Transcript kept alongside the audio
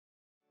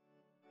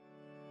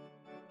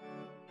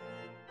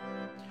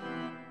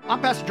I'm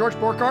Pastor George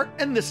Borghardt,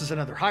 and this is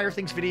another Higher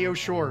Things video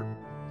short.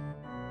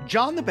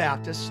 John the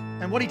Baptist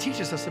and what he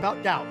teaches us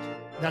about doubt.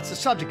 That's the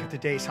subject of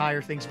today's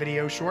Higher Things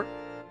video short.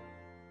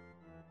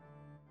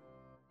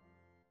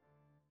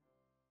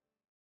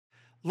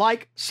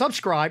 Like,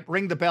 subscribe,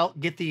 ring the bell,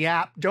 get the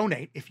app,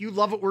 donate. If you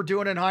love what we're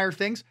doing in Higher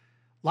Things,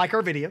 like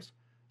our videos,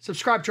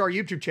 subscribe to our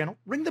YouTube channel,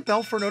 ring the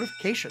bell for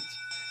notifications.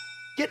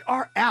 Get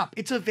our app.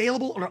 It's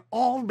available on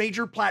all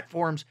major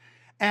platforms,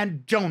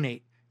 and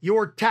donate.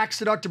 Your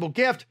tax-deductible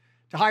gift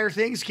to Higher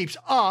Things keeps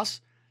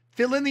us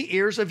filling the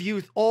ears of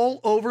youth all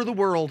over the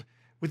world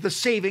with the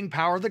saving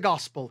power of the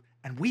gospel,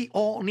 and we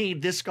all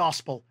need this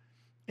gospel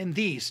in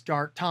these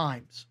dark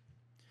times.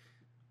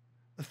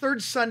 The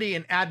third Sunday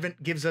in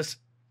Advent gives us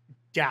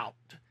doubt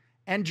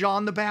and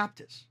John the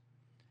Baptist.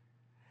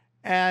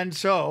 And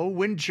so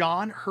when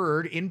John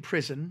heard in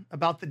prison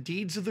about the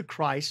deeds of the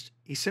Christ,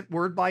 he sent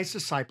word by his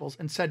disciples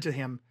and said to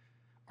him,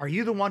 "Are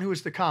you the one who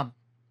is to come,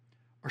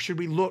 or should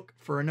we look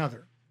for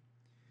another?"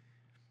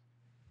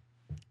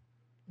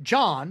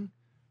 John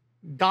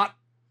got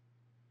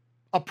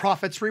a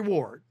prophet's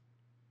reward: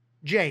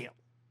 jail,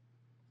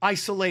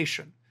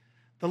 isolation,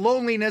 the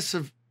loneliness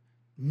of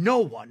no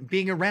one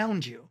being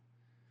around you,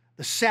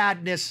 the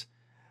sadness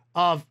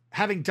of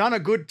having done a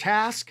good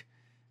task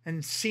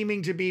and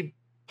seeming to be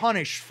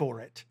punished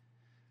for it.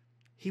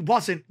 He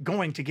wasn't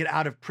going to get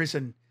out of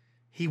prison.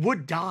 He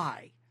would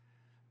die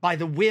by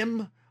the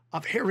whim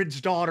of Herod's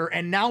daughter.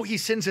 And now he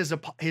sends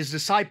his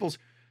disciples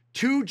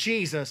to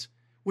Jesus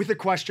with the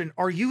question,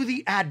 "Are you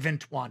the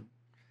Advent one?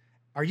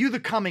 Are you the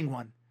coming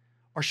one?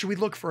 Or should we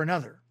look for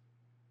another?"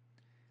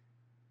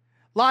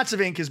 Lots of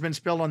ink has been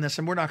spilled on this,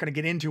 and we're not going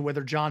to get into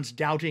whether John's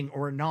doubting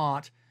or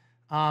not.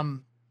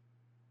 I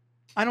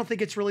don't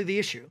think it's really the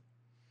issue.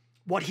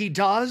 What he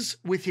does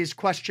with his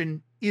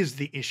question is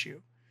the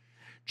issue.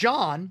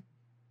 John,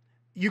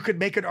 you could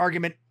make an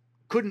argument,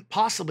 couldn't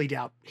possibly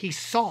doubt. He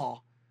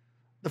saw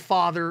the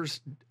Father's,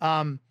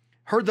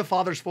 heard the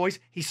Father's voice.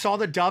 He saw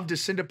the dove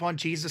descend upon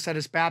Jesus at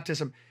his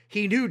baptism.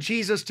 He knew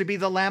Jesus to be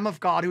the Lamb of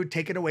God who would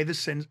take away the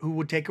sins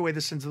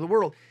of the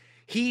world.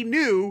 He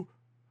knew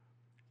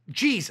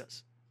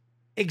Jesus,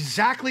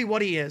 exactly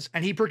what he is,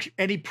 and he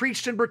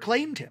preached and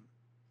proclaimed him.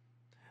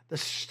 The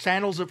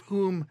sandals of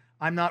whom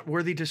I'm not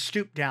worthy to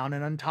stoop down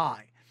and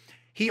untie.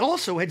 He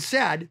also had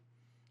said,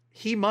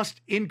 he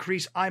must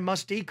increase, I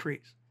must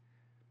decrease.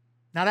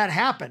 Now that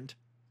happened.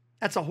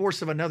 That's a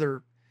horse of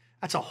another.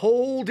 That's a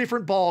whole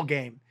different ball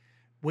game.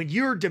 When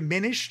you're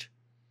diminished,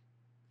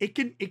 it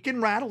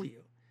can rattle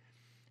you.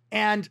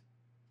 And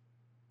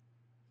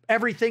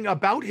everything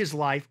about his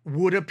life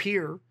would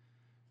appear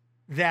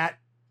that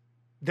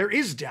there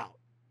is doubt.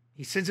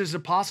 He sends his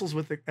disciples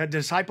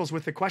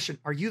with the question,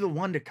 "Are you the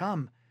one to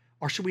come,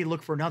 or should we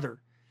look for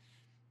another?"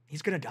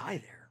 He's going to die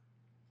there.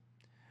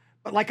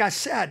 But like I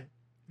said,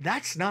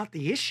 that's not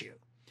the issue.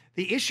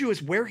 The issue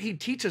is where he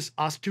teaches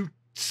us to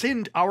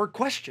send our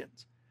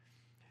questions.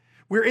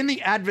 We're in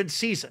the Advent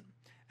season,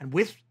 and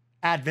with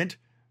Advent,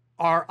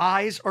 our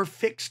eyes are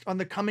fixed on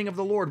the coming of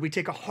the Lord. We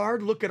take a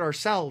hard look at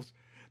ourselves,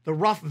 the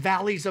rough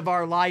valleys of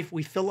our life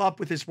we fill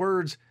up with his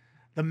words,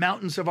 the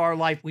mountains of our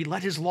life we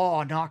let his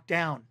law knock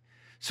down,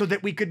 so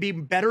that we could be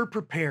better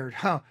prepared,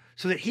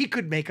 so that he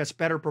could make us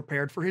better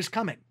prepared for his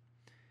coming.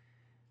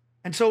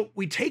 And so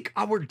we take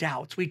our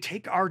doubts, we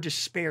take our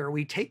despair,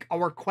 we take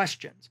our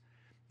questions,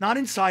 not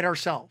inside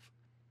ourselves,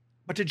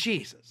 but to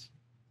Jesus.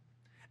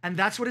 And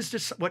that's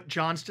what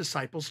John's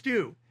disciples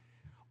do.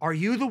 Are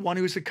you the one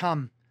who is to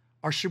come,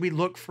 or should we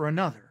look for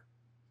another?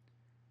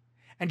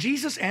 And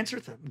Jesus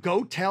answered them,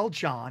 "Go tell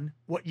John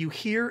what you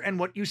hear and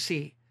what you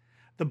see.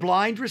 The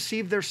blind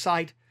receive their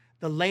sight,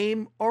 the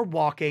lame are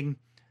walking,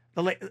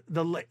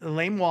 the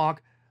lame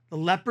walk, the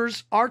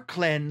lepers are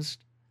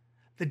cleansed,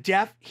 the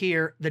deaf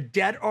hear, the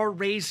dead are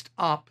raised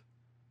up,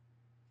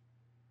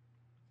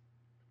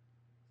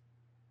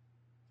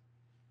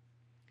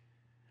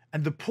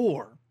 and the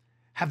poor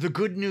have the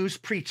good news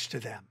preached to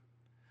them.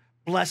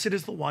 Blessed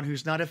is the one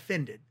who's not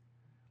offended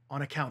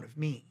on account of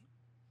me."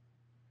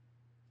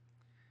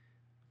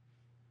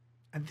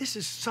 And this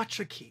is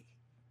such a key.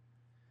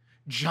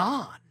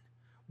 John,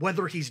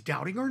 whether he's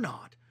doubting or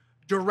not,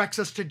 directs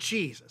us to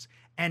Jesus,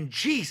 and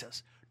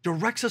Jesus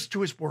directs us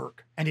to his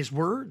work and his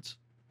words.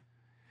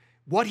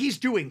 What he's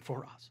doing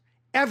for us,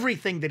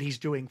 everything that he's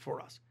doing for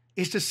us,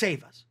 is to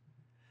save us.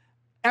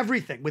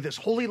 Everything with his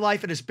holy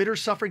life and his bitter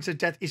sufferings and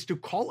death is to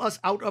call us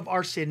out of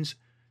our sins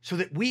so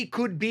that we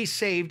could be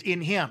saved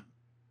in him.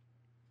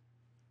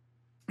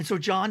 And so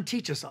John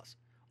teaches us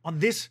on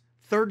this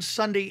third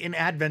Sunday in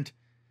Advent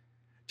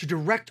to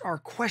direct our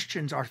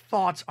questions, our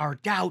thoughts, our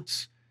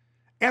doubts,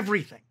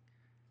 everything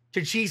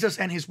to Jesus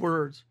and his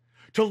words,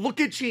 to look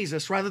at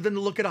Jesus rather than to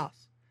look at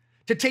us,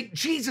 to take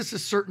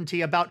Jesus'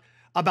 certainty about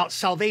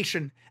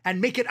salvation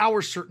and make it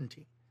our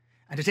certainty,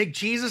 and to take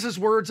Jesus'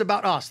 words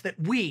about us, that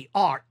we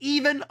are,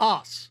 even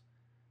us,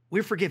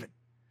 we're forgiven.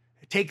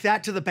 Take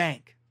that to the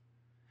bank.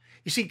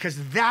 You see,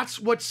 because that's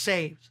what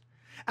saves.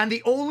 And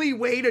the only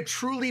way to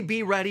truly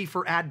be ready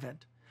for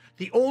Advent,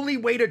 the only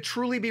way to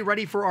truly be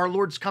ready for our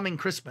Lord's coming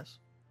Christmas,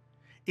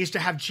 is to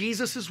have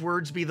Jesus's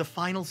words be the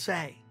final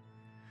say,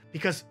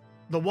 because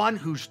the one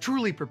who's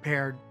truly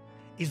prepared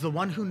is the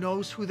one who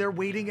knows who they're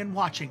waiting and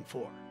watching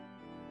for.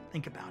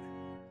 Think about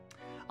it.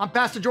 I'm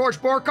Pastor George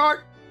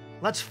Borghardt.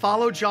 Let's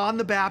follow John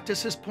the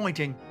Baptist as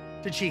pointing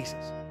to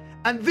Jesus.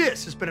 And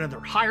this has been another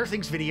Higher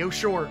Things video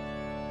short.